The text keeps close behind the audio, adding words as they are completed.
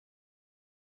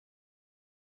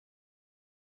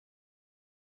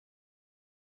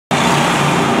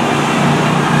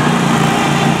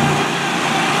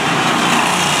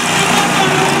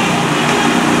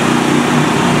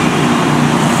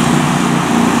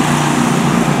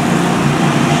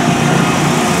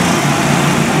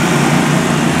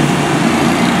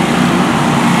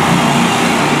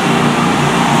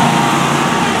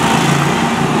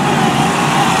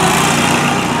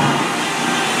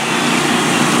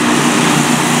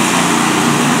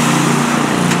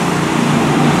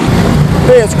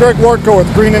Hey, it's Greg Wartko with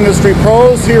Green Industry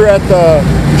Pros here at the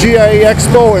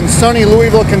GIE+EXPO in sunny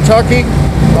Louisville, Kentucky.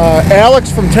 Alex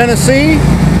from Tennessee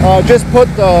just put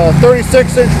the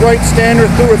 36-inch Wright standard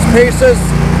through its paces,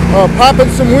 popping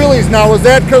some wheelies now. Is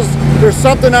that because there's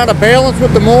something out of balance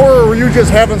with the mower, or were you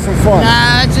just having some fun?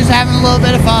 Nah, just having a little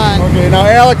bit of fun. Okay, now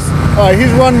Alex,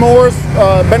 he's run mowers,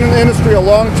 been in the industry a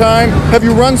long time. Have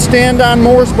you run stand-on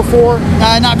mowers before?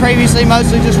 Not previously,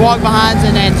 mostly just walk-behinds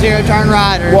and then zero-turn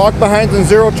riders. Walk-behinds and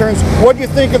zero-turns. What do you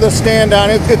think of the stand-on?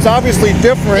 It's obviously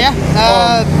different. Yeah,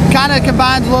 kind of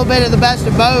combines a little bit of the best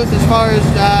of both as far as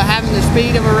having the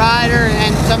speed of a rider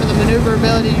and some of the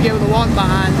maneuverability you get with a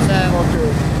walk-behind. So. Okay.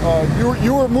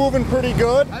 You were moving pretty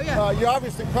good. Oh, yeah. You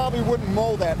obviously probably wouldn't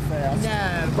mow that fast.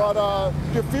 No. But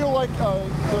do you feel like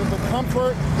the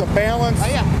comfort, the balance? Oh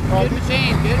yeah, good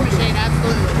machine,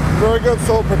 absolutely. Very good.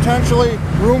 So potentially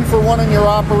room for one in your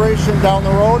operation down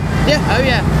the road? Yeah, oh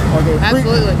yeah. Okay.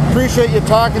 Absolutely. Appreciate you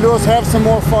talking to us. Have some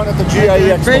more fun at the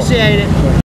GIE+EXPO. Appreciate it.